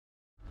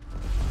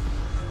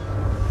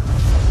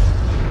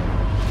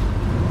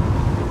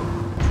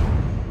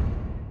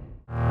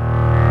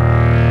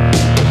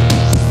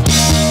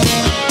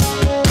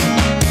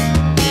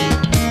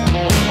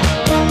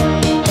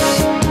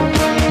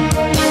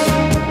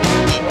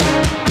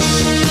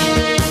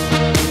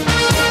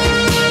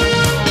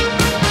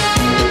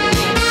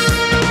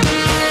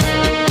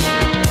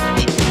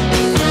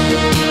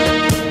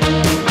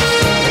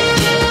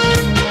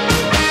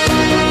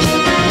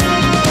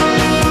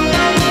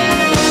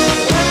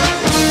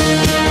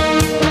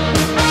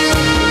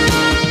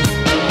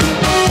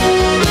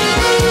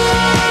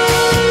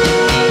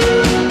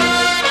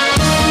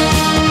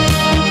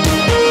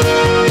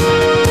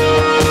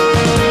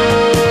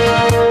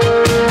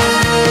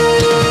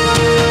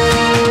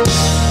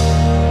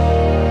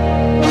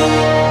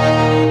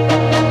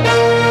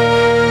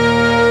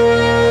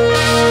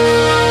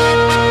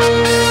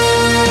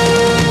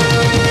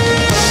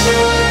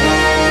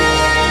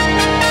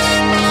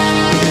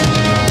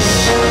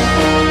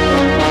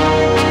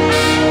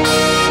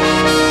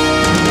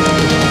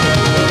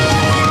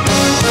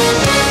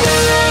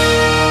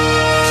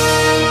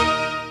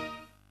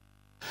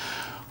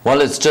Well,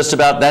 it's just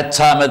about that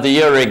time of the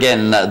year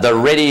again. The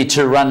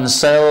ready-to-run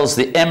sales,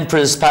 the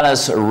Emperor's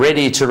Palace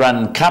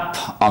Ready-to-Run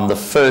Cup on the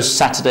first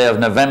Saturday of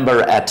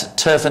November at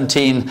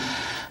Turfentine.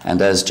 And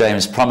as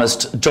James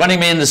promised, joining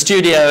me in the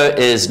studio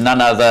is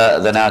none other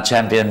than our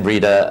champion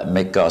breeder,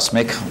 Mick Goss.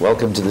 Mick,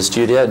 welcome to the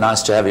studio.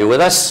 Nice to have you with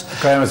us.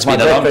 Graeme, it's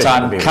been a long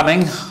time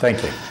coming.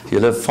 Thank you.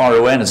 You live far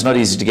away and it's not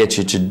easy to get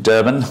you to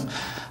Durban.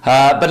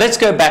 But let's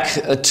go back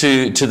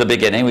to the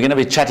beginning. We're going to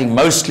be chatting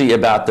mostly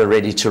about the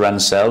ready-to-run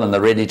sale and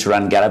the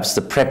ready-to-run gallops,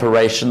 the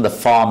preparation, the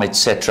farm,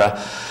 etc.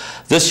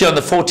 This year on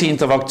the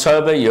 14th of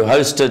October, you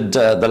hosted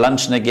the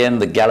luncheon again,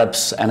 the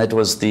gallops, and it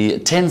was the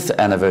 10th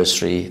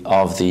anniversary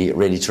of the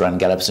ready-to-run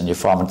gallops in your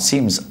farm. It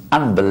seems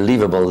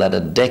unbelievable that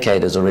a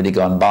decade has already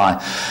gone by.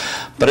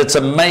 But it's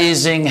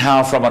amazing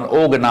how, from an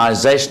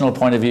organizational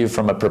point of view,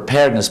 from a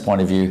preparedness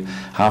point of view,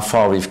 how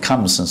far we've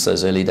come since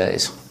those early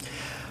days.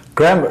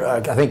 Graeme,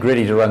 I think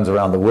ready-to-runs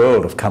around the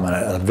world have come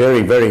a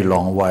very, very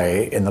long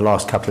way in the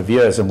last couple of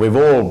years, and we've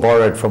all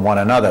borrowed from one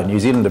another. New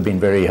Zealand have been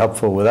very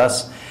helpful with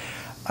us.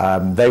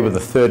 They were the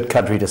third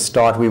country to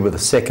start. We were the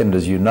second,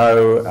 as you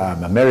know.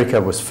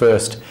 America was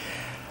first.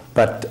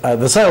 But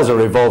the sales are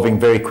evolving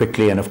very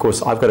quickly, and of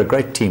course I've got a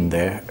great team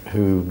there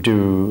who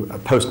do a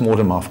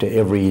post-mortem after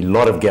every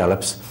lot of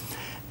gallops.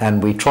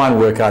 And we try and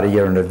work out a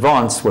year in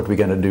advance what we're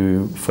going to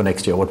do for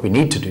next year, what we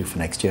need to do for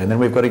next year. And then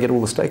we've got to get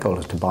all the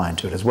stakeholders to buy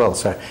into it as well.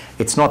 So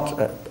it's not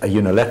a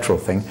unilateral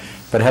thing,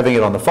 but having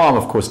it on the farm,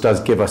 of course,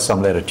 does give us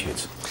some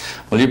latitudes.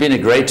 Well, you've been a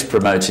great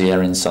promoter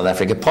here in South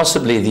Africa,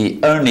 possibly the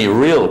only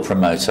real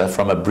promoter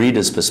from a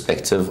breeder's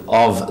perspective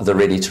of the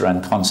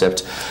ready-to-run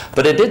concept.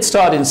 But it did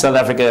start in South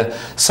Africa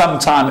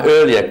sometime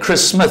earlier.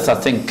 Chris Smith, I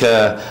think,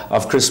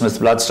 of Chris Smith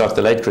Bloodstock,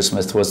 the late Chris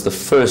Smith, was the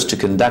first to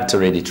conduct a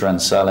ready-to-run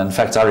sale. In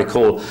fact, I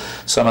recall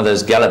some of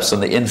those gallops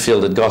on the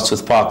infield at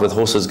Gosforth Park with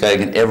horses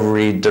going in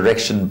every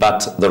direction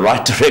but the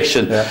right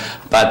direction. Yeah.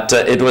 But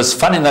it was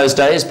fun in those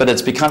days, but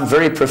it's become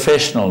very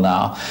professional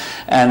now.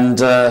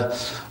 And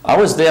I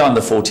was there on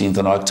the 14th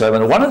of October,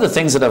 and one of the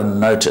things that I've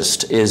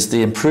noticed is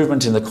the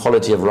improvement in the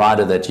quality of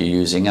rider that you're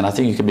using, and I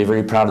think you can be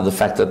very proud of the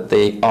fact that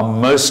they are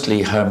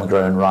mostly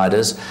homegrown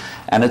riders,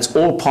 and it's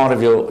all part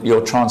of your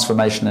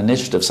transformation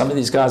initiative. Some of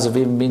these guys have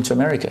even been to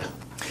America.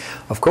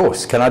 Of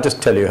course. Can I just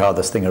tell you how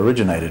this thing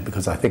originated,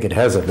 because I think it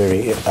has a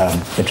very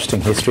interesting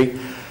history.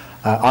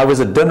 I was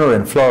at dinner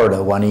in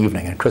Florida one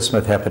evening, and Chris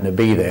Smith happened to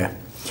be there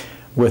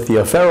with the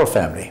O'Farrell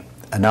family,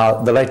 and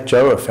now the late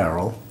Joe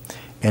O'Farrell,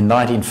 in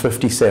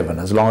 1957,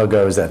 as long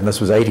ago as that, and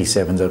this was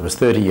 87, so it was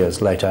 30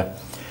 years later,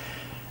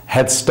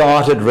 had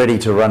started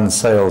ready-to-run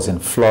sales in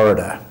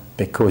Florida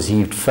because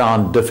he'd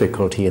found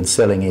difficulty in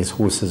selling his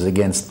horses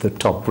against the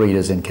top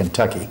breeders in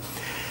Kentucky.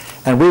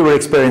 And we were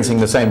experiencing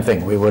the same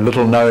thing. We were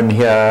little known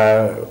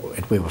here.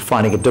 We were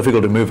finding it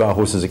difficult to move our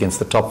horses against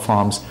the top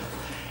farms.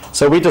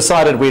 So we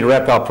decided we'd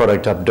wrap our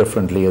product up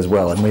differently as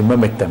well, and we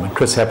mimicked them. And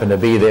Chris happened to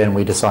be there, and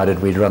we decided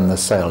we'd run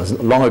this sale as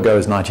long ago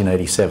as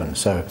 1987.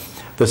 So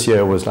this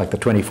year was like the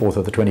 24th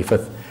or the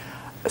 25th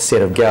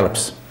set of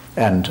gallops,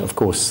 and of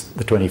course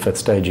the 25th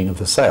staging of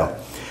the sale.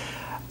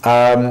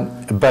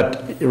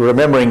 But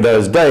remembering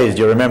those days,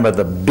 do you remember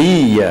the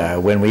bee year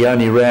when we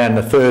only ran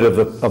a third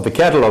of the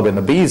catalogue and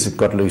the bees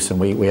got loose and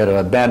we had to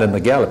abandon the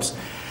gallops?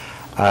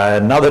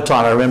 Another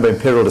time I remember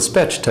Imperial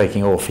Dispatch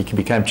taking off. He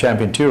became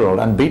champion two-year-old,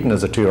 unbeaten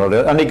as a two-year-old.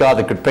 The only guy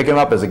that could pick him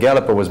up as a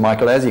galloper was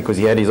Michael Azzi, because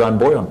he had his own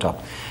boy on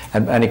top.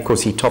 And of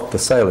course he topped the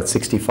sale at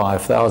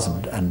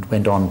 65,000 and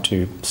went on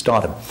to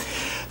stardom.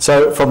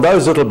 So from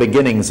those little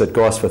beginnings at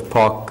Gosforth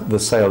Park, the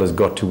sale has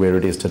got to where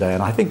it is today.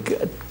 And I think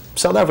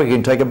South Africa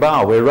can take a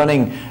bow. We're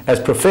running as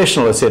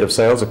professional a set of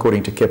sales,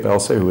 according to Kip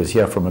Elsa, who was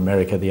here from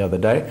America the other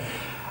day,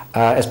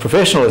 as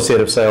professional a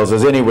set of sales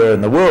as anywhere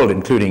in the world,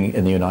 including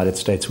in the United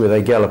States, where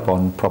they gallop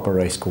on proper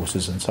race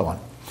courses and so on.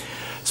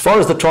 As far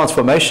as the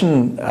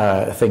transformation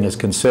thing is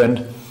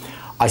concerned,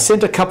 I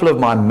sent a couple of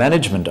my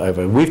management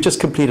over. We've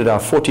just completed our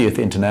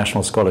 40th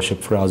international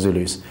scholarship for our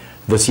Zulus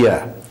this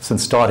year,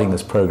 since starting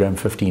this program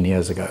 15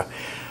 years ago.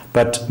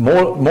 But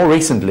more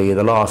recently,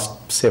 the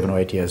last 7 or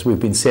 8 years, we've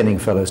been sending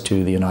fellows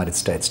to the United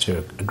States,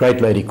 to a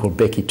great lady called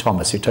Becky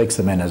Thomas, who takes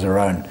them in as her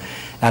own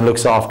and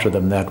looks after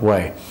them that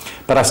way.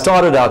 But I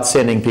started out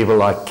sending people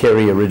like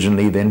Kerry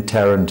originally, then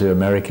Taryn to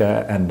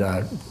America, and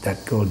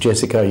that girl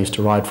Jessica used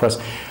to ride for us.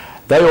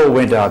 They all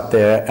went out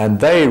there and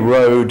they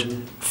rode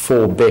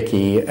for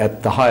Becky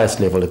at the highest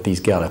level at these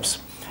gallops,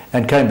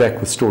 and came back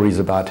with stories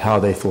about how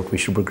they thought we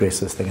should progress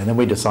this thing. And then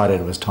we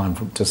decided it was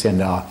time to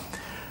send our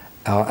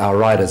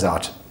riders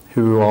out,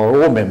 who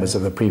are all members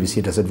of the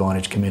previously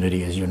disadvantaged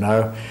community, as you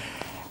know.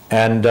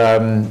 And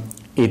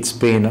it's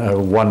been a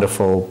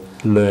wonderful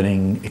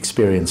learning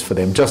experience for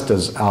them, just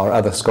as our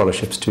other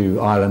scholarships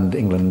to Ireland,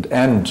 England,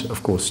 and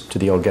of course to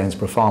the old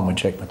Gainsborough farm when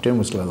Jake McDoom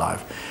was still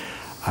alive.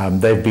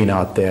 They've been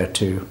out there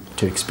to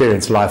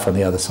experience life on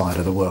the other side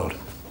of the world.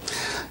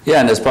 Yeah,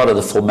 and as part of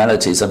the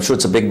formalities, I'm sure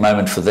it's a big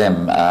moment for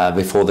them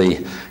before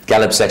the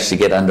Gallops actually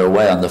get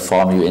underway on the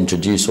farm. You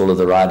introduce all of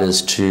the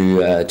riders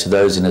to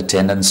those in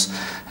attendance,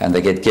 and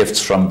they get gifts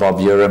from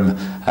Bob Urim,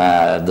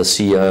 the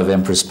CEO of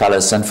Empress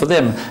Palace. And for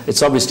them,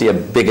 it's obviously a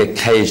big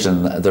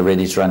occasion, the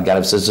Ready to Run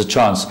Gallops. There's a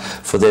chance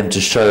for them to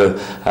show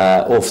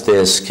off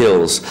their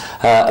skills.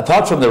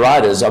 Apart from the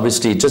riders,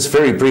 obviously, just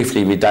very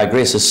briefly, we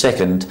digress a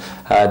second.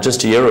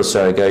 Just a year or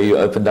so ago, you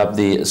opened up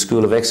the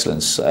School of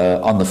Excellence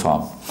on the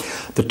farm.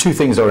 The two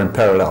things are in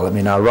parallel. I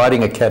mean, our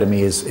riding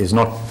academy is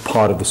not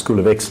part of the School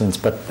of Excellence,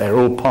 but they're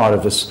all part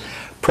of this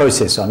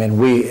process. I mean,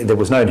 there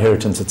was no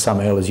inheritance at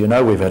Summerhill, as you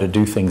know. We've had to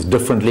do things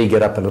differently,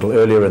 get up a little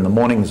earlier in the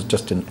mornings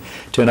just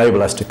to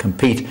enable us to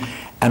compete.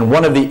 And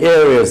one of the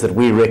areas that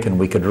we reckon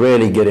we could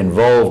really get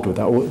involved with,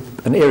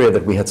 an area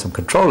that we had some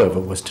control over,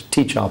 was to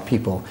teach our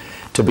people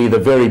to be the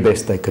very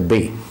best they could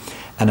be.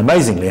 And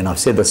amazingly, and I've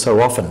said this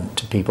so often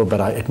to people, but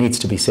it needs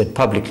to be said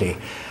publicly,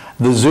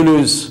 the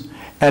Zulus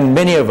and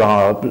many of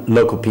our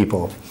local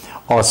people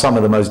are some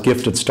of the most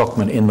gifted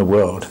stockmen in the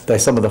world. They're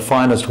some of the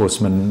finest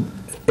horsemen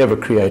ever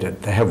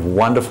created. They have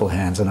wonderful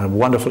hands and a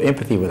wonderful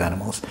empathy with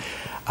animals.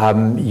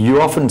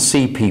 You often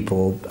see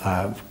people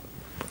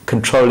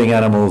controlling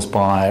animals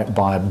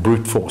by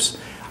brute force.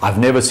 I've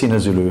never seen a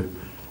Zulu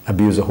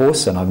abuse a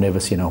horse, and I've never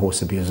seen a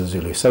horse abuse a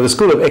Zulu. So the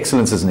School of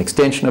Excellence is an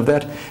extension of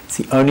that. It's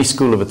the only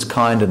school of its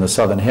kind in the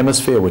Southern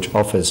Hemisphere which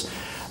offers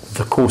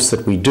the course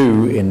that we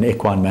do in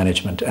equine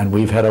management, and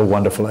we've had a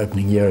wonderful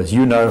opening year, as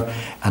you know,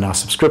 and our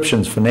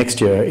subscriptions for next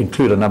year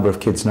include a number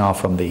of kids now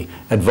from the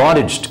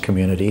advantaged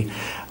community,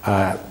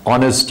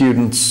 honours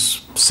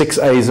students, 6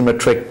 A's in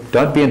matric.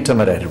 Don't be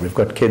intimidated. We've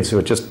got kids who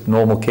are just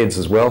normal kids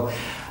as well,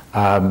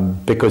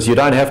 because you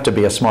don't have to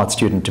be a smart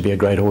student to be a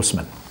great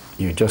horseman.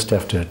 You just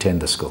have to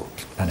attend the school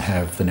and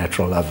have the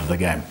natural love of the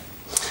game.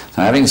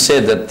 Now, having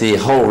said that, the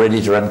whole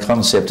ready-to-run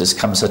concept has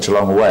come such a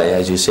long way.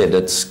 As you said,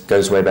 it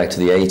goes way back to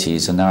the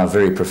 80s and now a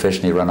very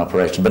professionally run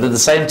operation. But at the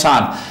same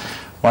time,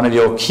 one of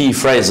your key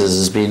phrases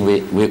has been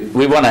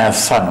we want to have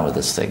fun with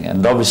this thing.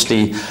 And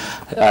obviously,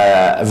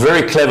 a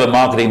very clever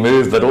marketing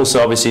move, but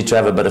also obviously to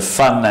have a bit of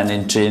fun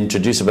and to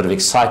introduce a bit of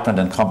excitement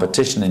and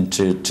competition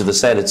into the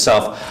sale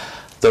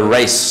itself. The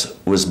race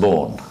was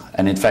born,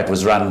 and in fact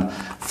was run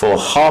for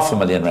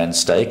R500,000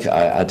 stake.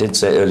 I did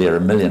say earlier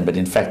 $1 million, but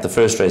in fact the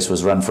first race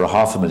was run for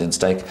R500,000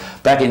 stake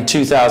back in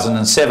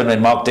 2007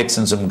 when Mark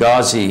Dixon's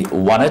Mgazi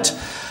won it.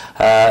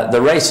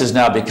 The race has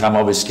now become,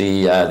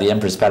 obviously, the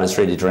Empress Palace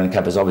Ready to Run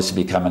Cup has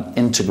obviously become an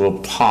integral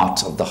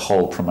part of the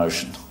whole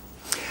promotion.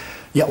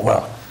 Yeah,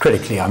 well,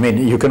 critically, I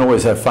mean, you can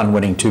always have fun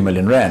winning R2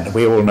 million.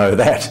 We all know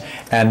that.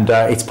 And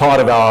it's part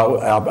of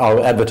our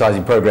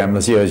advertising program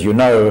this year, as you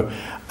know,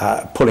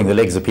 pulling the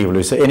legs of people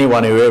who say,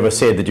 anyone who ever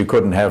said that you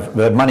couldn't have,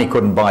 that money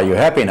couldn't buy you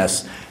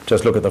happiness,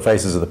 just look at the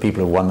faces of the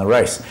people who won the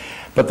race.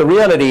 But the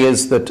reality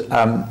is that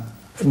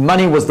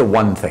money was the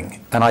one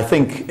thing. And I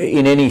think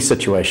in any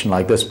situation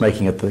like this,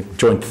 making it the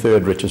joint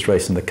third richest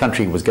race in the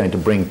country was going to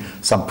bring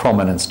some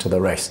prominence to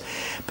the race.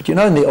 But you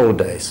know, in the old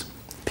days,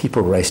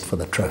 people raced for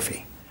the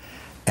trophy.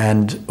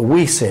 And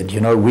we said,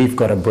 you know, we've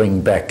got to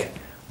bring back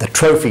the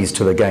trophies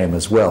to the game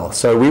as well.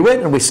 So we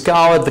went and we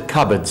scoured the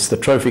cupboards, the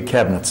trophy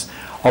cabinets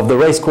of the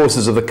race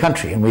courses of the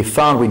country, and we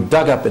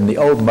dug up in the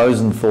old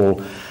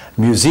Mosenthal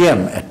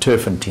Museum at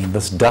Turfentine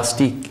this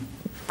dusty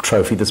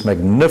trophy, this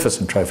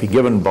magnificent trophy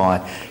given by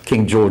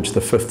King George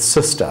V's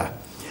sister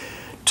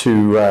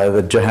to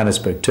the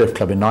Johannesburg Turf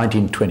Club in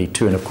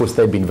 1922, and of course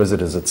they'd been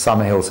visitors at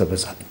Summerhill, so it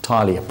was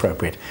entirely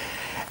appropriate.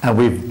 And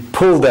we've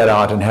pulled that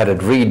out and had it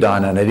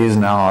redone, and it is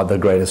now the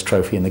greatest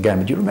trophy in the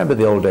game. Do you remember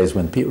the old days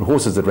when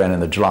horses that ran in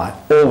the July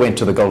all went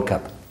to the Gold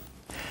Cup?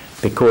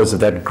 Because of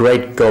that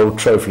great gold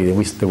trophy.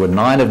 There were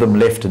 9 of them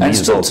left in these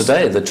And still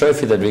today, the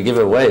trophy that we give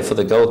away for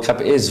the Gold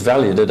Cup is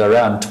valued at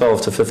around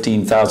 12 to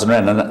 15,000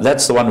 rand, and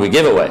that's the one we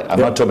give away. I'm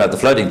not talking about the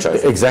floating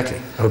trophy.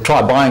 Exactly. I'll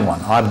try buying one.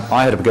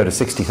 I had to go to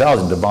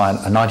 60,000 to buy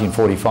a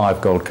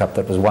 1945 Gold Cup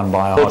that was won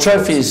by a Well,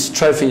 trophies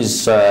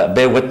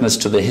bear witness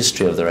to the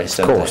history of the race,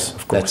 don't they?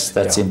 Of course.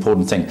 That's the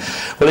important thing.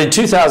 Well, in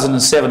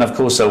 2007, of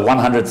course, a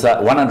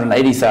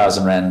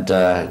 180,000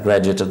 rand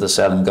graduate of the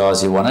Salem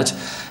Ghazi won it.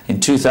 In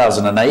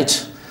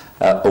 2008,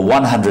 a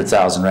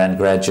 100,000 rand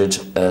graduate,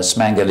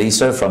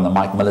 Smangaliso from the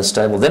Mike Miller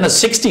stable. Then a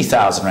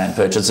 60,000 rand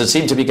purchase. It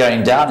seemed to be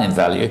going down in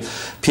value.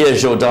 Pierre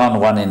Jourdan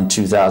won in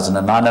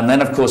 2009. And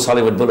then, of course,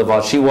 Hollywood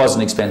Boulevard. She was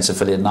an expensive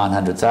filly at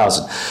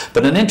 900,000.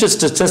 But an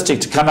interesting statistic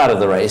to come out of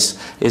the race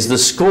is the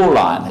score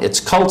line. It's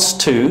Colts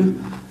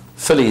 2,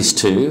 Fillies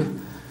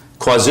 2,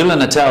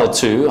 KwaZulu-Natal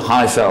 2,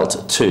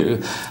 Highveld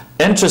 2.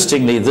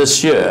 Interestingly,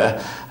 this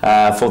year,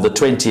 for the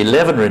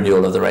 2011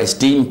 renewal of the race,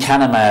 Dean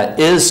Cannemeyer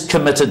is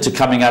committed to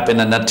coming up in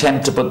an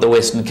attempt to put the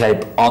Western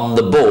Cape on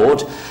the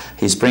board.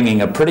 He's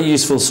bringing a pretty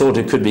useful sort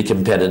who could be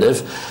competitive.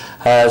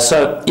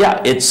 So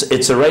yeah,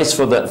 it's a race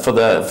for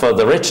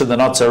the rich and the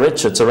not so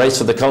rich. It's a race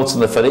for the Colts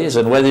and the Fillies,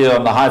 and whether you're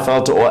on the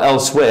Highveld or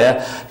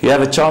elsewhere, you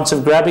have a chance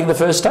of grabbing the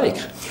first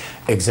stake.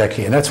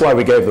 Exactly, and that's why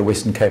we gave the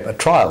Western Cape a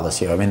trial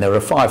this year. I mean, there are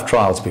 5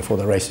 trials before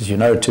the races, you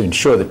know, to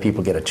ensure that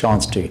people get a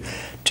chance to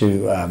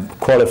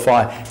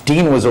qualify.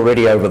 Dean was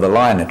already over the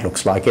line, it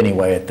looks like,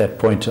 anyway, at that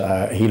point.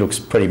 He looks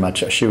pretty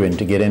much a shoo-in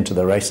to get into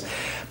the race.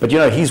 But, you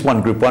know, he's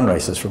won Group 1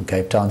 races from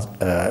Cape Town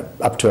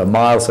up to a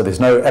mile, so there's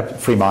no,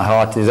 free my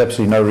heart, there's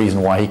absolutely no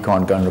reason why he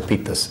can't go and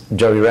repeat this.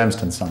 Joey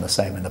Ramsden's done the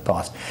same in the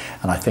past.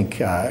 And I think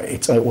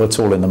it's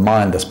all in the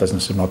mind, this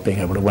business of not being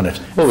able to win it.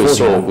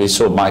 Well, we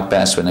saw Mike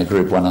Bass win a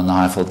Group 1 on the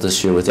Highfield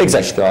this year with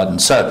English Garden.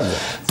 So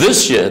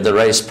this year, the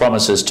race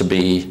promises to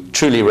be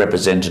truly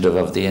representative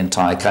of the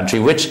entire country,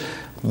 which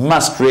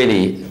must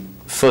really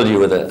fill you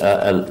with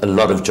a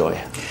lot of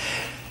joy.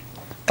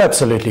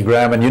 Absolutely,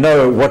 Graeme. And you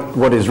know,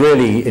 what is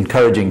really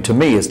encouraging to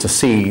me is to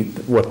see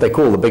what they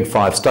call the Big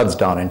Five studs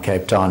down in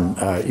Cape Town.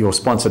 Your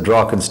sponsor,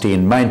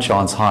 Drakenstein, Main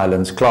Chance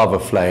Highlands,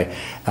 Klavervlei,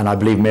 and I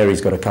believe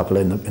Mary's got a couple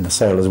in the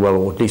sale as well,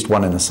 or at least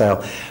one in the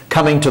sale,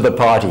 coming to the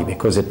party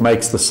because it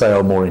makes the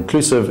sale more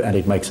inclusive and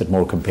it makes it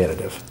more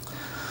competitive.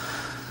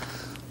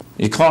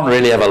 You can't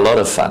really have a lot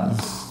of fun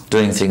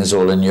doing things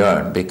all on your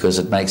own because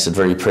it makes it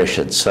very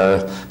pressured.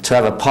 So to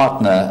have a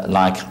partner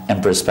like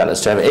Empress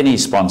Palace, to have any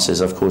sponsor is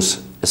of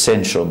course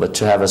essential, but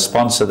to have a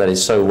sponsor that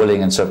is so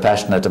willing and so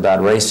passionate about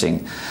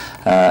racing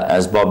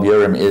as Bob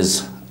Urim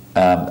is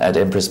at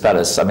Empress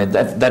Palace, I mean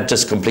that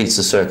just completes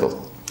the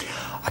circle.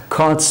 I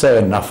can't say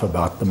enough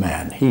about the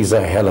man. He's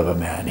a hell of a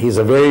man. He's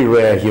a very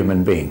rare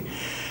human being.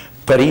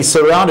 But he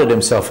surrounded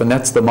himself, and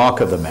that's the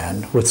mark of the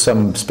man, with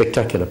some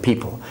spectacular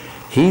people.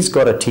 He's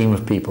got a team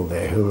of people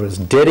there who are as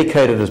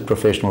dedicated as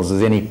professionals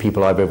as any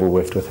people I've ever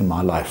worked with in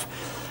my life.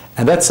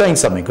 And that's saying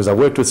something, because I've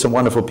worked with some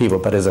wonderful people,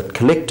 but as a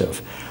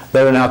collective,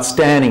 they're an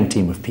outstanding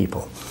team of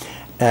people.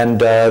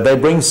 And they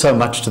bring so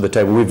much to the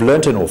table. We've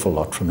learnt an awful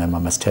lot from them, I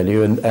must tell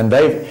you. And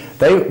they,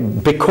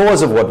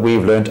 because of what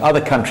we've learnt,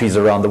 other countries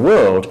around the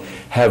world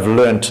have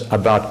learnt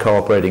about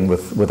cooperating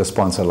with a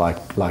sponsor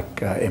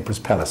like Empress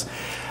Palace.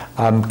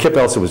 Kip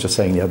Elser was just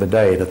saying the other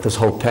day that this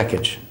whole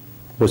package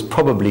was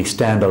probably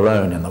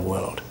standalone in the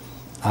world.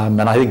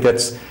 And I think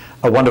that's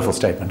a wonderful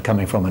statement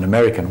coming from an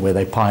American where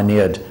they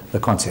pioneered the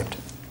concept.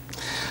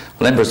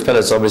 Well, Empress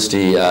Palace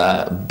obviously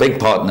big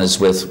partners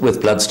with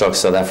Bloodstock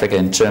South Africa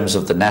in terms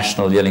of the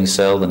national yearling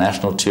sale, the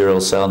national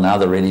two-year-old sale, now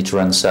the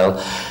ready-to-run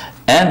sale,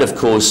 and of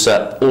course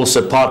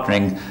also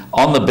partnering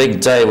on the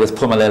big day with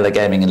Phumelela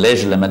Gaming and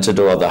Leisure Limited,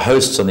 or the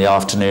hosts on the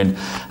afternoon.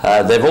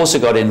 They've also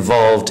got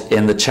involved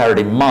in the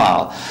charity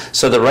mile.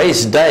 So the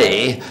race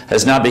day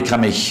has now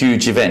become a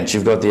huge event.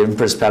 You've got the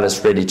Empress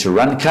Palace Ready to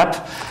Run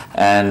Cup,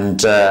 and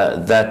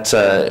that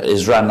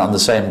is run on the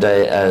same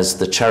day as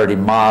the charity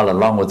mile,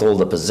 along with all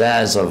the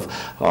pizzazz of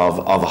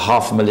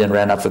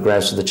R500,000 up for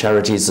grabs for the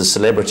charities, the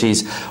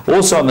celebrities.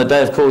 Also on the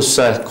day, of course,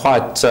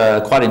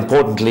 quite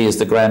importantly, is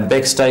the Grand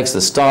Beck Stakes,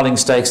 the Starling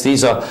Stakes.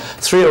 These are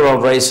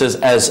three-year-old races,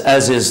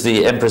 as is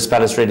the Empress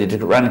Palace Ready to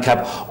Run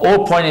Cup,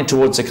 all pointing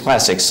towards a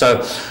classic.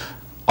 So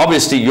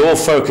obviously your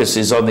focus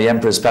is on the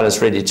Empress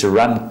Palace Ready to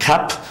Run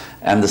Cup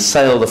and the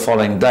sale the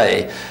following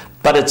day.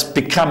 But it's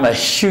become a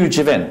huge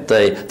event.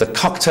 The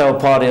cocktail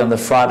party on the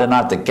Friday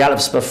night, the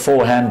Gallops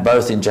beforehand,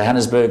 both in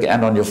Johannesburg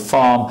and on your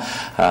farm,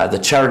 the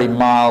charity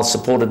mile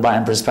supported by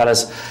Empress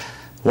Palace.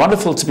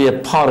 Wonderful to be a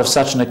part of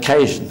such an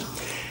occasion.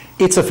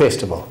 It's a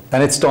festival,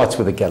 and it starts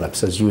with the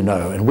Gallops, as you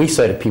know. And we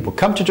say to people,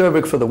 come to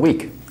Joburg for the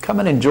week. Come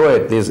and enjoy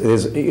it.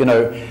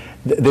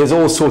 There's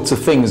all sorts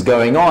of things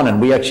going on, and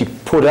we actually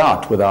put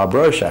out with our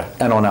brochure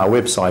and on our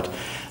website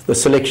the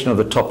selection of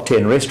the top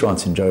 10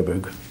 restaurants in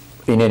Joburg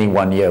in any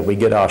one year. We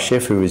get our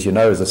chef, who, as you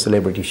know, is a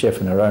celebrity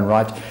chef in her own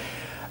right,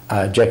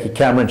 Jackie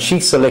Cameron. She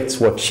selects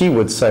what she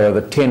would say are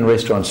the 10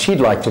 restaurants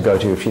she'd like to go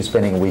to if she's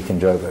spending a week in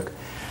Joburg.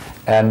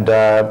 And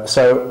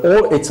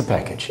it's a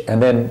package.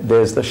 And then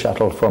there's the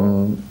shuttle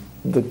from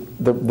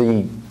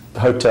the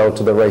hotel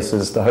to the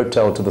races, the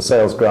hotel to the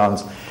sales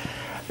grounds.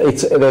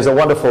 There's a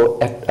wonderful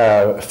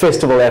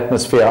festival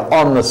atmosphere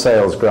on the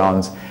sales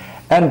grounds,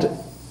 and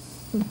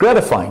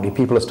gratifyingly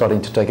people are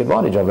starting to take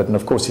advantage of it. And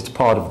of course it's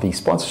part of the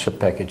sponsorship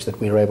package that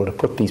we're able to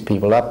put these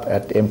people up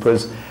at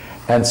Emperor's,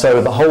 and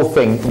so the whole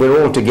thing,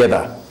 we're all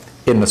together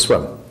in the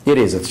swim.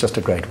 It's just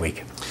a great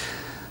week.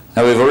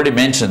 Now, we've already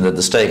mentioned that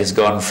the stake has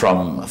gone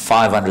from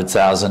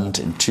 500,000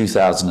 in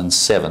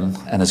 2007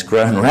 and has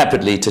grown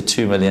rapidly to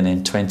 2 million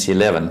in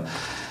 2011.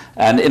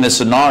 And in a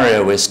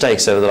scenario where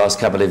stakes over the last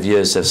couple of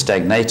years have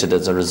stagnated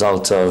as a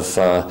result of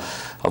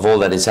all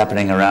that is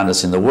happening around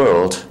us in the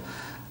world,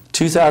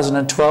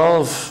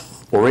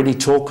 2012 already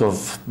talk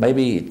of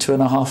maybe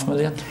 2.5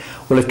 million?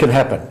 Well, it can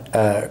happen.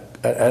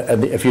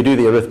 And if you do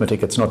the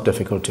arithmetic, it's not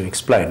difficult to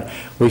explain.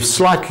 We've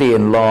slightly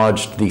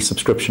enlarged the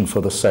subscription for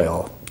the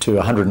sale to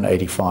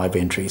 185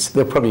 entries.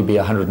 There'll probably be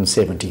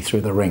 170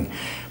 through the ring.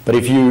 But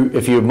if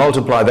you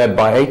multiply that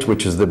by 8,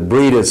 which is the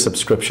breeders'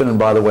 subscription, and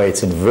by the way,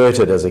 it's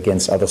inverted as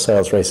against other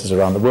sales races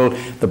around the world,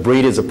 the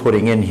breeders are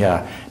putting in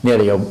here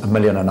nearly $1.5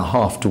 million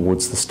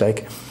towards the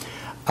stake.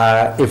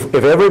 If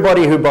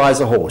everybody who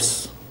buys a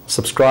horse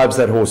subscribes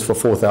that horse for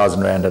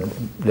 4,000 Rand,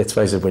 and let's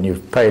face it, when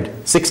you've paid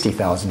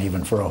 60,000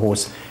 even for a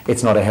horse,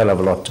 it's not a hell of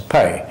a lot to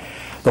pay.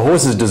 The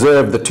horses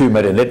deserve the 2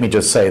 million, let me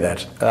just say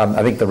that.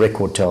 I think the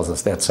record tells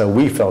us that, so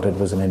we felt it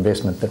was an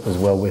investment that was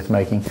well worth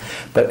making,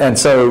 and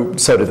so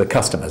do the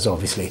customers,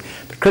 obviously.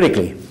 But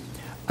critically,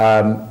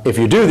 if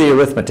you do the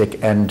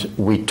arithmetic and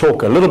we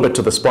talk a little bit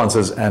to the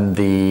sponsors and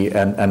the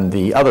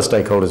other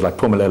stakeholders like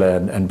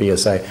Phumelela and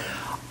BSA,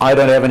 I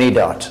don't have any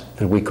doubt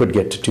that we could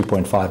get to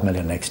 2.5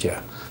 million next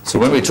year. So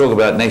when we talk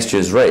about next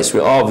year's race,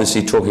 we're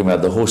obviously talking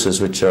about the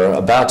horses which are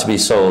about to be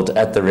sold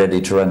at the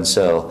Ready to Run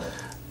sale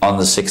on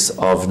the 6th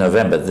of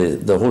November.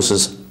 The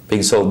horses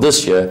being sold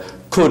this year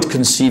could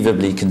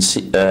conceivably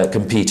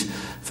compete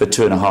for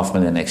 2.5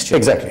 million next year.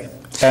 Exactly.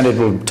 And it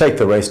will take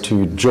the race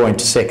to joint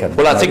second.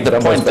 Well, I think the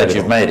point that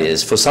you've made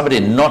is for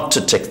somebody not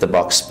to tick the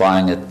box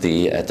buying at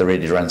the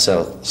Ready to Run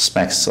sale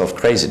smacks of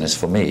craziness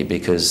for me,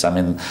 because I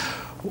mean,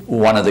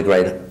 one of the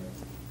great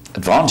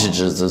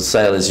advantages of the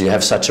sale is you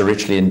have such a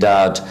richly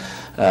endowed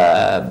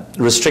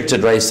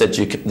restricted race that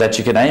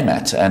you can aim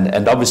at,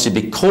 and obviously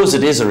because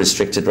it is a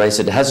restricted race,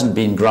 it hasn't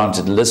been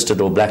granted listed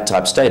or black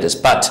type status.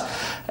 But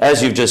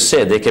as you've just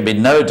said, there can be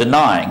no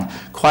denying,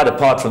 quite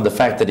apart from the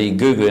fact that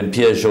Igugu and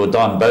Pierre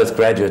Jourdan, both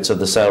graduates of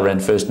the sale, ran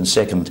first and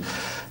second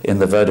in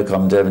the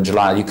Vodacom Durban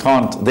July.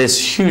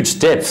 There's huge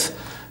depth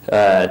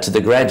to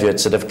the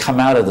graduates that have come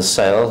out of the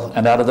sale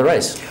and out of the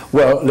race.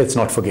 Well, let's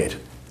not forget,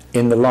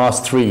 in the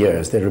last 3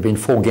 years, there have been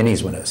 4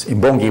 Guineas winners.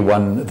 Mbongi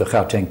won the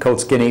Gauteng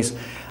Colts Guineas.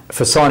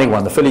 Fasani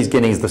won the Fillies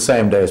Guineas the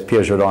same day as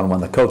Pierre Jourdan won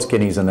the Colts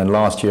Guineas. And then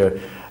last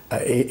year,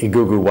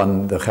 Igugu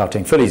won the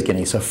Gauteng Fillies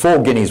Guineas. So 4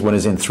 Guineas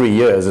winners in 3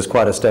 years is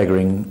quite a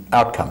staggering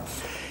outcome.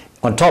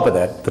 On top of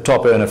that, the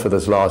top earner for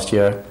this last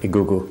year,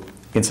 Igugu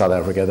in South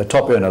Africa. The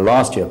top earner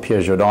last year,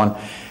 Pierre Jourdan.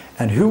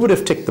 And who would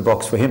have ticked the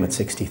box for him at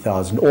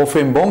 60,000? Or for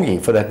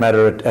Mbongi, for that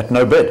matter, at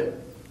no bid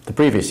the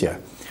previous year?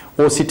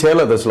 Or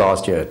Sitela this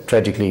last year,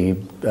 tragically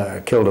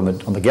killed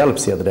on the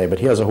Gallops the other day, but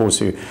he has a horse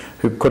who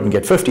couldn't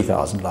get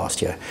 50,000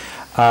 last year.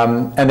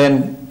 And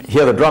then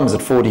Hear the Drums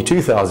at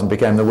 42,000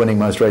 became the winning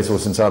most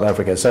racehorse in South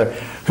Africa. So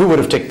who would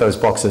have ticked those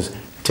boxes?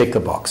 Tick the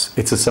box.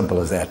 It's as simple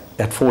as that.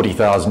 At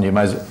 40,000,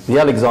 the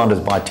Alexanders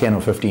buy 10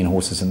 or 15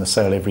 horses in the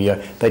sale every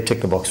year. They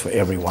tick the box for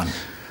everyone.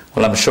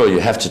 Well, I'm sure you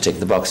have to tick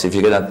the box if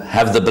you're going to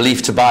have the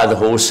belief to buy the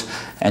horse,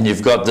 and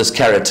you've got this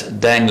carrot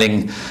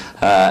dangling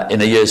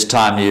in a year's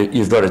time.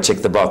 You've got to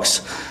tick the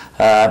box.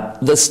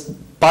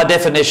 By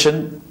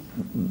definition,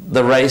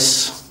 the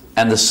race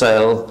and the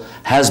sale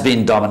has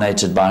been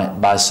dominated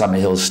by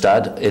Summerhill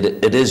Stud.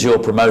 It is your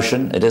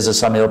promotion. It is a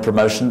Summerhill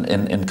promotion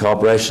in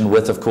cooperation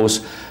with, of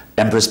course,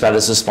 Empress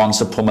Palace's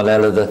sponsor,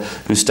 Phumelela,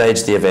 who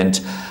staged the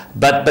event.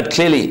 But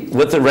clearly,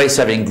 with the race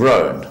having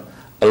grown,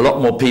 a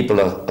lot more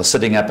people are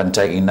sitting up and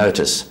taking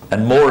notice,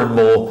 and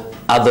more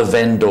other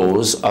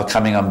vendors are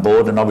coming on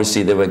board. And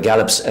obviously there were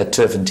Gallops at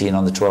Turfentine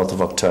on the 12th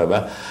of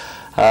October.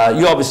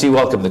 You obviously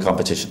welcome the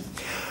competition.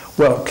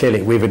 Well,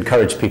 clearly we've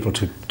encouraged people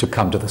to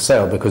come to the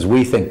sale because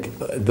we think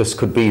this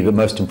could be the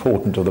most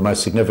important or the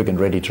most significant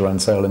ready-to-run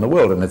sale in the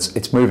world, and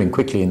it's moving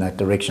quickly in that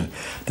direction.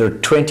 There are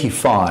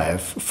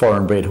 25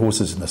 foreign-bred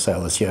horses in the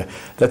sale this year.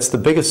 That's the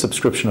biggest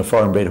subscription of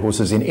foreign-bred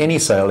horses in any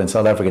sale in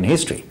South African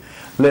history.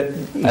 And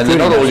they're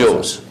not all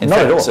yours. Not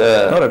at all.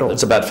 Not at all.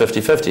 It's about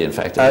 50-50, in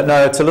fact.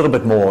 No, it's a little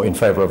bit more in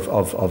favour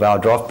of our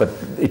draft, but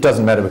it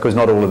doesn't matter because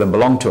not all of them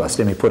belong to us.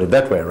 Let me put it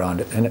that way around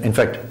it. And in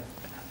fact,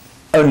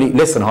 only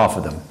less than half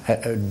of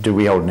them do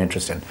we hold an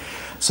interest in.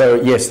 So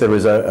yes, there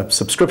is a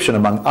subscription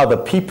among other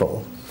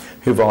people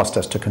who've asked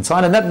us to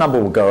consign, and that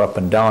number will go up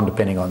and down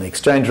depending on the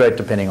exchange rate,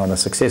 depending on the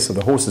success of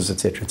the horses,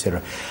 etc.,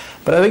 etc.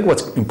 But I think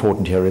what's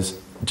important here is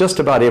just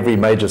about every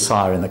major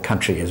sire in the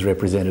country is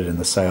represented in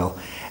the sale,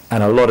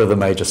 and a lot of the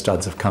major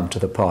studs have come to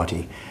the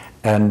party.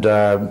 And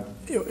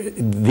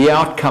the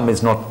outcome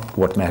is not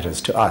what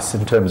matters to us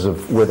in terms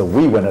of whether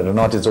we win it or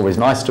not. It's always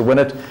nice to win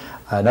it.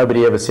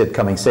 Nobody ever said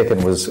coming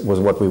second was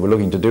what we were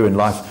looking to do in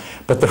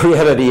life. But the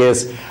reality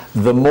is,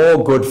 the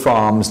more good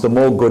farms, the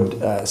more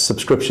good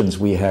subscriptions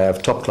we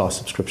have, top-class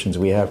subscriptions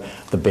we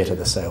have, the better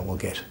the sale will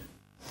get.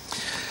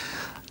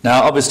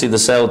 Now, obviously, the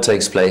sale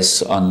takes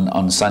place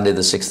on Sunday,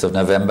 the 6th of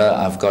November.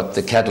 I've got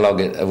the catalogue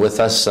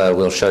with us.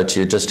 We'll show it to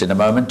you just in a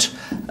moment.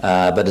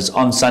 But it's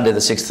on Sunday, the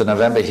 6th of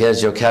November.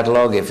 Here's your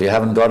catalogue. If you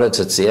haven't got it,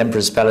 it's the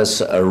Empress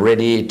Palace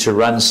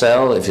ready-to-run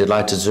sale. If you'd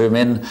like to zoom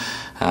in,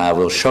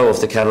 we'll show off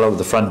the catalogue,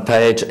 the front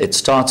page. It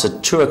starts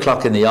at 2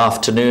 o'clock in the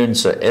afternoon,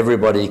 so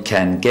everybody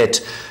can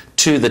get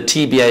to the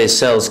TBA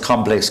Sales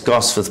Complex,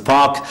 Gosforth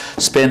Park,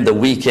 spend the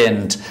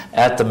weekend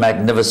at the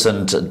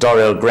magnificent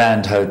Dorrell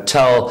Grand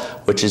Hotel,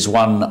 which is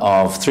one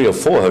of 3 or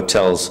 4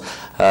 hotels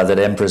that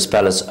Empress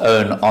Palace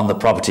own on the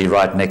property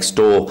right next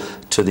door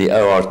to the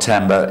OR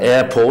Tambo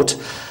Airport.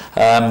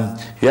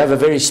 You have a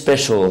very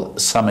special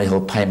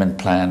Summerhill payment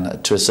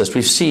plan to assist.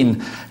 We've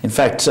seen, in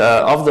fact,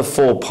 of the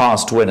 4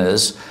 past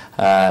winners,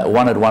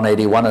 one at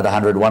 180, one at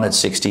 100, one at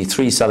 60,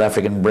 3 South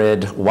African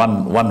bred,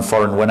 one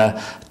foreign winner,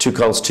 2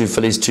 colts, 2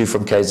 fillies, 2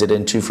 from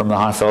KZN, 2 from the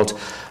Highveld.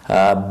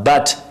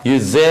 But you're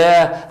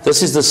there.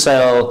 This is the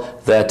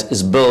sale that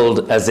is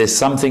billed as there's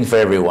something for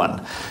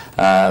everyone.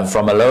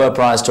 from a lower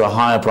price to a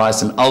higher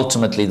price, and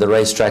ultimately the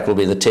racetrack will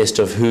be the test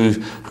of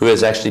who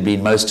has actually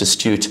been most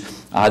astute,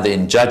 either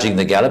in judging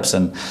the gallops,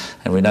 and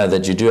we know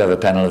that you do have a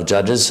panel of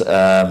judges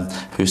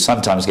who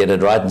sometimes get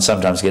it right and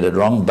sometimes get it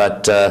wrong,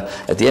 but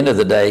at the end of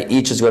the day,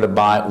 each has got to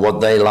buy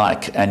what they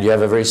like, and you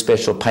have a very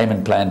special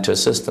payment plan to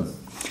assist them.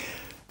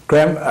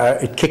 Graeme,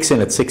 it kicks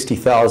in at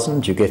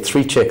 60,000. You get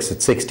 3 checks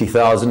at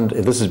 60,000.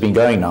 This has been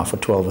going now for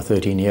 12 or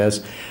 13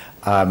 years.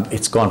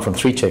 It's gone from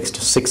 3 checks to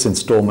 6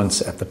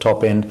 installments at the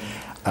top end.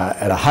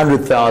 At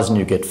 100,000,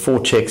 you get 4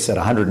 checks. At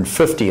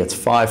 150, it's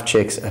 5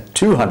 checks. At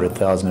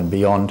 200,000 and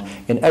beyond,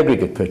 in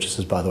aggregate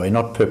purchases, by the way,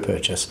 not per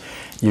purchase,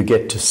 you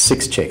get to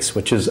 6 checks,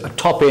 which is a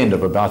top end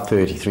of about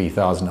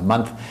 33,000 a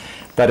month.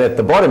 But at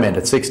the bottom end,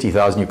 at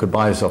 60,000, you could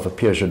buy yourself a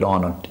Pure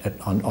Jardin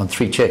on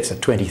 3 checks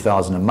at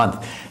 20,000 a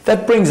month.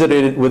 That brings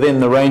it within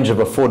the range of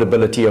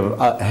affordability of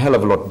a hell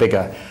of a lot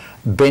bigger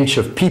bench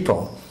of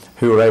people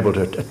who are able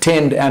to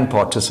attend and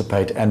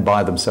participate and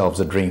buy themselves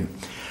a dream.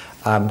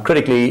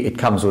 Critically, it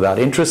comes without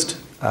interest,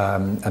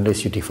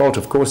 unless you default,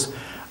 of course.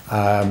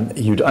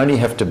 You'd only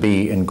have to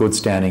be in good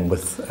standing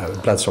with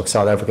Bloodstock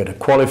South Africa to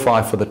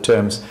qualify for the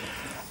terms.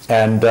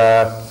 And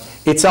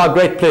it's our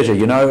great pleasure.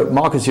 You know,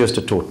 Marcus used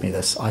to taught me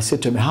this. I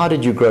said to him, how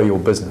did you grow your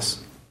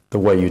business the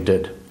way you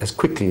did, as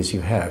quickly as you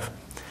have?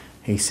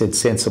 He said,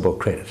 sensible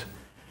credit.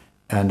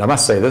 And I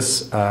must say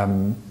this,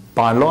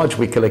 by and large,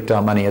 we collect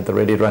our money at the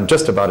Ready to Run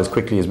just about as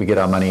quickly as we get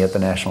our money at the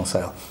national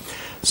sale.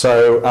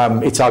 So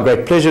it's our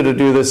great pleasure to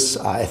do this.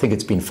 I think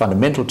it's been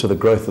fundamental to the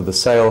growth of the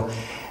sale.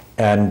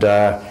 And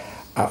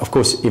of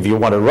course, if you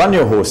want to run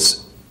your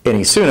horse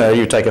any sooner,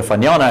 you take a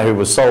Fanyana who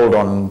was sold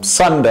on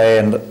Sunday,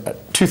 and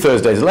 2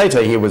 Thursdays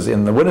later he was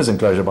in the winner's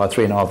enclosure by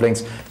 3.5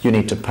 lengths, you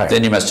need to pay.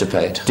 Then you must have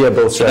paid. Dear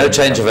Bill, so no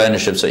change of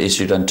ownerships are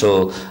issued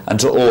until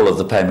all of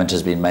the payment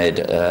has been made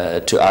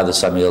to either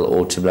Summerhill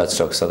or to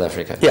Bloodstock South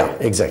Africa. Yeah,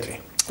 exactly.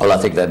 Well, I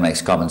think that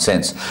makes common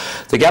sense.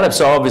 The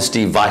gallops are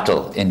obviously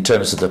vital in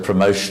terms of the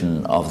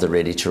promotion of the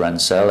Ready to Run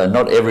sale, and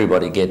not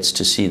everybody gets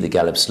to see the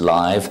gallops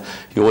live.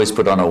 You always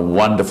put on a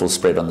wonderful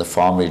spread on the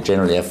farm. We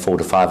generally have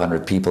 400 to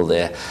 500 people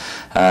there.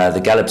 The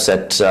gallops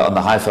on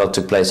the Highveld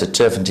took place at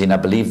Turfentine. I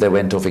believe they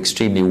went off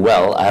extremely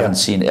well. I haven't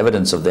seen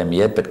evidence of them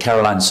yet, but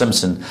Caroline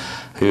Simpson,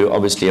 who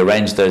obviously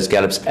arranged those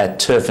gallops at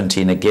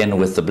Turfentine, again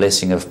with the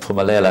blessing of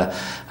Pumalela,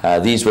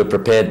 these were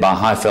prepared by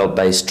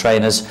Highveld-based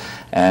trainers,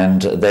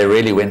 and they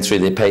really went through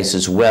their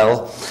paces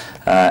well.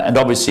 And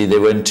obviously there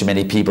weren't too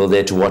many people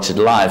there to watch it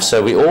live,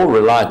 so we all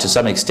rely to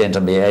some extent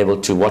on being able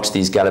to watch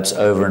these gallops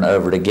over and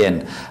over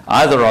again,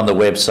 either on the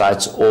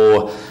websites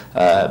or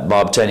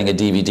by obtaining a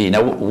DVD.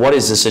 Now, what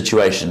is the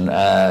situation?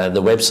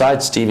 The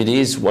websites,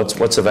 DVDs,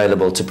 what's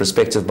available to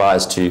prospective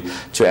buyers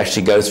to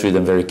actually go through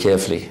them very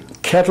carefully?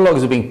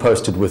 Catalogues are being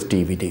posted with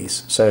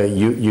DVDs. So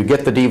you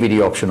get the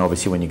DVD option,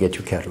 obviously, when you get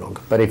your catalogue.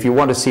 But if you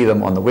want to see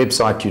them on the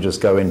website, you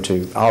just go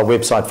into our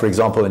website, for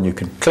example, and you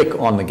can click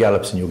on the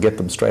gallops and you'll get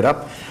them straight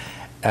up.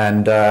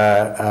 And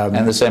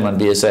the same on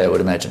BSA, I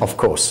would imagine. Of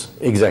course,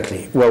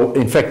 exactly. Well,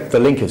 in fact, the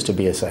link is to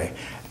BSA.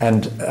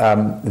 And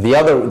the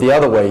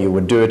other way you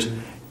would do it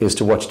is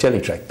to watch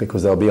Teletrack,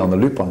 because they'll be on the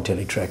loop on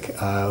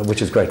Teletrack,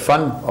 which is great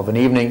fun. Of an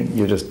evening,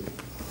 you just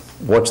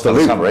watch the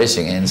loop. Some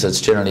racing ends,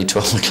 it's generally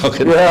 12 o'clock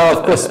at night. Yeah,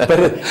 of course, but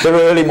there are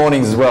early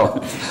mornings as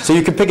well. So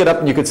you could pick it up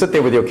and you could sit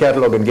there with your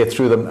catalogue and get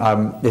through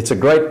them. It's a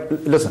great,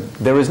 listen,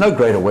 there is no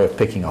greater way of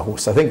picking a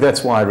horse. I think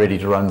that's why Ready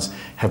to Runs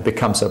have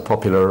become so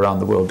popular around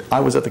the world. I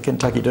was at the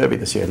Kentucky Derby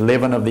this year.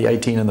 11 of the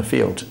 18 in the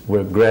field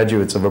were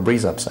graduates of a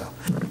breeze-up sale.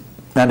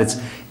 And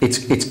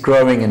it's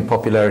growing in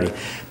popularity.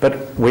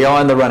 But we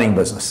are in the running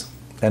business.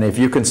 And if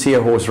you can see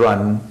a horse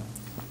run,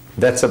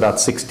 that's about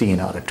 16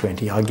 out of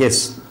 20. I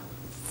guess,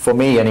 for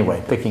me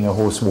anyway, picking a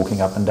horse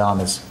walking up and down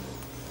is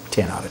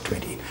 10 out of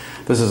 20.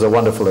 This is a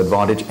wonderful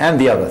advantage. And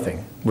the other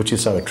thing, which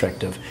is so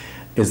attractive,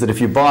 is that if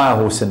you buy a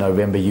horse in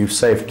November, you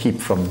save keep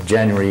from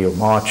January or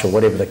March or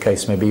whatever the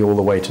case may be all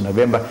the way to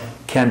November,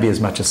 can be as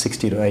much as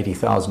 60 to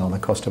 80,000 on the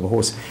cost of a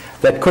horse.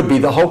 That could be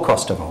the whole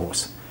cost of a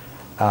horse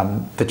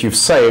that you've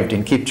saved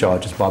in keep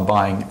charges by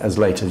buying as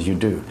late as you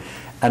do.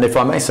 And if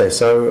I may say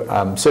so,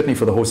 certainly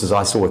for the horses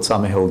I saw at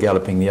Summerhill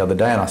galloping the other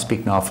day, and I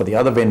speak now for the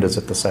other vendors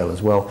at the sale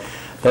as well,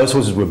 those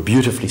horses were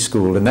beautifully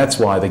schooled, and that's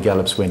why the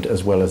gallops went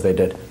as well as they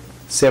did.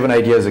 7,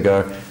 8 years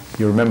ago,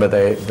 you remember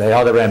they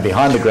either ran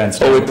behind the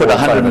grandstand. Or we put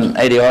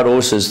 180 odd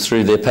horses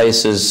through their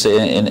paces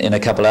in a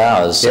couple of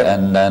hours, yep.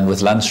 and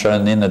with lunch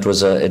thrown in, it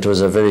was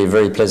a very,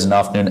 very pleasant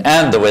afternoon.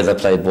 And the weather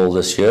played ball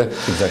this year.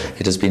 Exactly.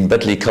 It has been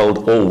bitterly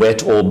cold or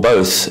wet or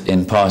both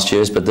in past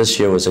years, but this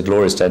year was a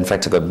glorious day. In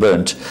fact, I got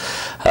burnt.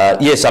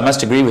 Yes, I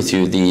must agree with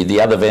you.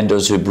 The other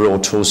vendors who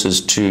brought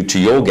horses to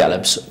your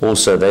gallops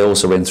they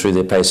also went through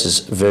their paces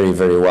very,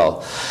 very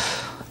well.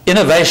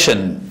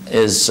 Innovation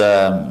is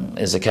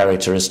a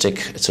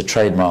characteristic, it's a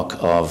trademark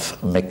of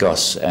Mick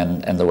Goss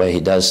and the way he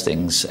does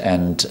things,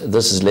 and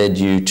this has led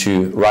you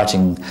to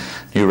writing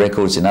new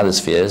records in other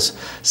spheres.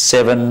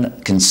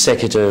 7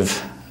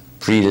 consecutive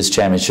Breeders'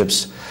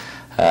 Championships,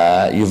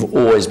 You've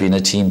always been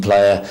a team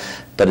player,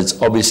 but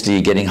it's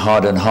obviously getting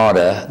harder and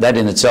harder. That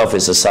in itself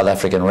is a South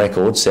African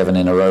record, 7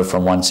 in a row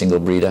from one single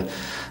breeder.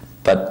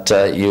 But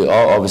you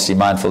are obviously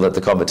mindful that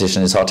the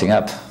competition is hotting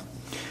up.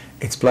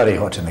 It's bloody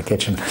hot in the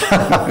kitchen.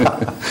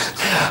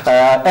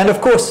 And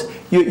of course,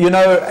 you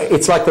know,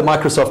 it's like the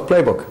Microsoft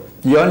playbook.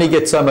 You only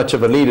get so much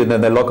of a lead and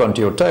then they lock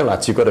onto your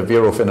taillights. You've got to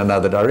veer off in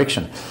another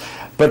direction.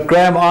 But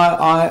Graeme,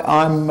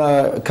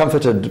 I'm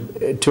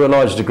comforted to a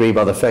large degree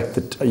by the fact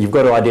that you've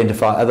got to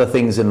identify other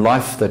things in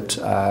life that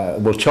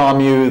will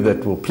charm you,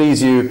 that will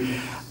please you.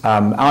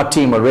 Our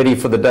team are ready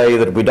for the day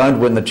that we don't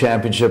win the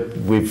championship.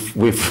 We've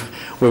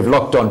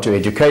locked onto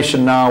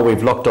education now.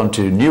 We've locked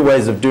onto new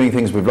ways of doing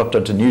things. We've locked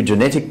onto new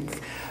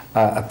genetic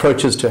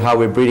approaches to how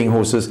we're breeding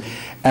horses.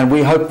 And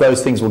we hope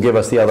those things will give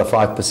us the other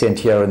 5%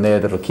 here and there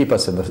that will keep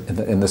us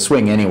in the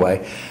swing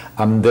anyway.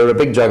 There are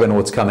big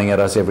juggernauts coming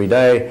at us every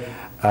day.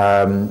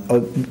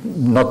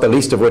 Not the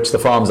least of which the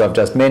farms I've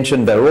just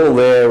mentioned. They're all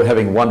there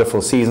having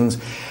wonderful seasons.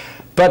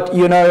 But,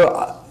 you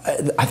know,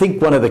 I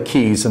think one of the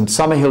keys, and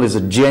Summerhill is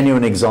a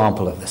genuine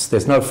example of this,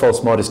 there's no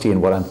false modesty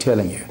in what I'm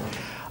telling you.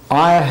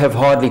 I have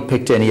hardly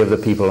picked any of the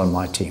people on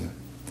my team.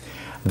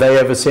 They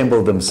have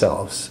assembled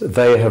themselves.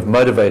 They have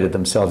motivated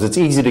themselves. It's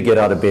easy to get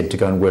out of bed to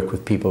go and work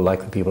with people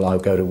like the people I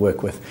go to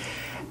work with.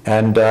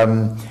 And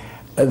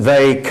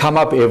they come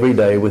up every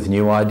day with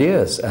new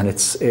ideas. And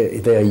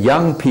they're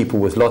young people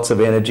with lots of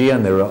energy,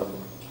 and they're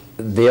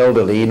the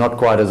elderly, not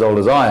quite as old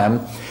as I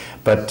am,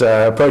 but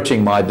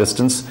approaching my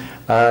distance,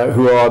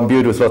 who are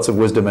imbued with lots of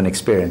wisdom and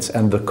experience.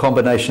 And the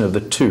combination of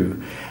the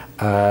two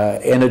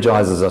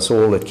energizes us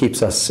all. It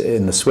keeps us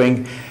in the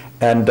swing.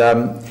 And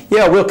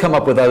yeah, we'll come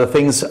up with other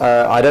things.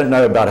 I don't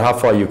know about how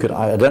far you could,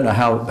 I don't know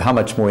how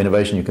much more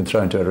innovation you can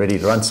throw into a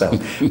ready-to-run sale.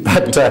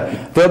 But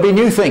there'll be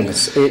new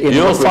things.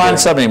 You'll find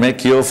something,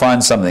 Mick. You'll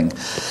find something.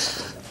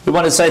 We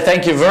want to say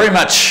thank you very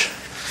much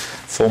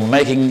for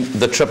making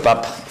the trip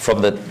up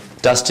from the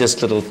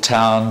dustiest little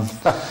town,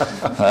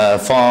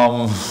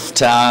 farm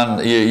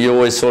town. You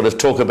always sort of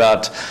talk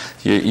about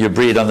you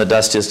breed on the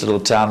dustiest little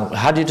town.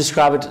 How do you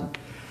describe it?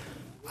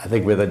 I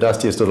think we're the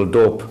dustiest little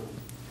dorp.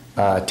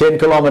 10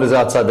 kilometers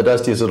outside the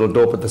dustiest little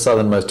dorp at the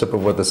southernmost tip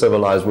of what the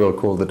civilized world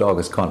called the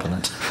darkest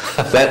continent.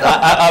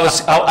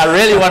 I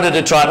really wanted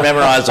to try and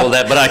memorize all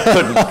that, but I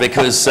couldn't,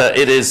 because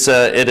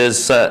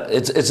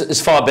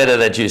it's far better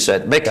that you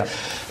said. Mick,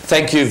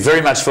 thank you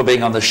very much for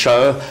being on the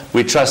show.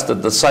 We trust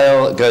that the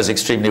sale goes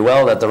extremely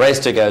well, that the race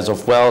day goes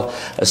off well.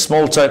 A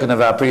small token of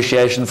our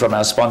appreciation from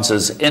our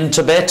sponsors in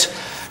Tibet.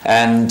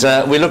 And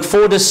we look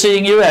forward to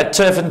seeing you at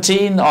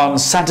Turfentine on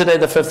Saturday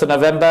the 5th of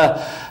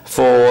November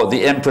for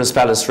the Empress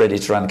Palace Ready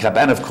to Run Cup,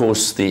 and of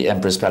course the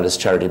Empress Palace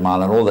Charity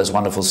Mile and all those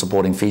wonderful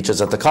supporting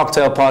features, at the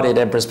cocktail party at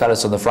Empress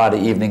Palace on the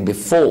Friday evening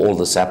before all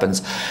this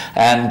happens,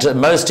 and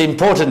most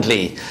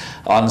importantly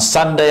on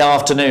Sunday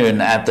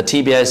afternoon at the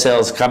TBA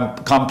Sales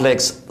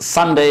Complex,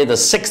 Sunday the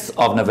 6th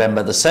of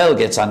November. The sale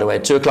gets underway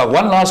at 2 o'clock.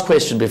 One last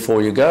question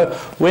before you go.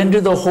 When do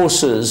the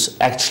horses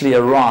actually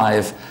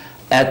arrive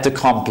at the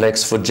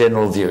complex for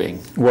general viewing?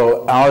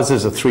 Well, ours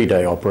is a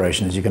 3-day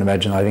operation, as you can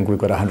imagine. I think we've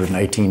got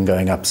 118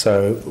 going up.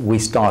 So we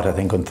start, I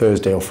think, on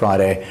Thursday or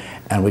Friday,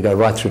 and we go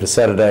right through to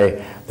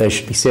Saturday. They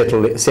should be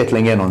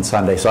settling in on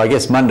Sunday. So I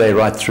guess Monday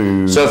right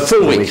through. So a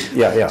full week.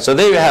 Yeah. So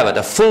there you have it,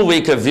 a full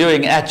week of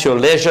viewing at your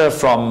leisure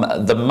from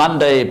the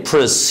Monday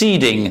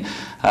preceding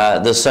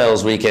the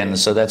sales weekend.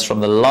 So that's from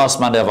the last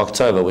Monday of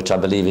October, which I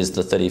believe is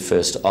the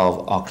 31st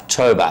of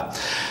October.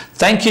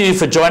 Thank you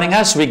for joining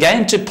us. We're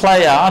going to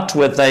play out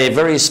with a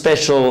very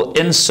special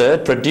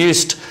insert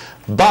produced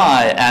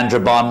by Andrew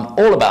Bond,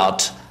 all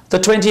about the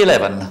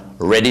 2011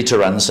 Ready to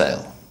Run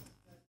sale.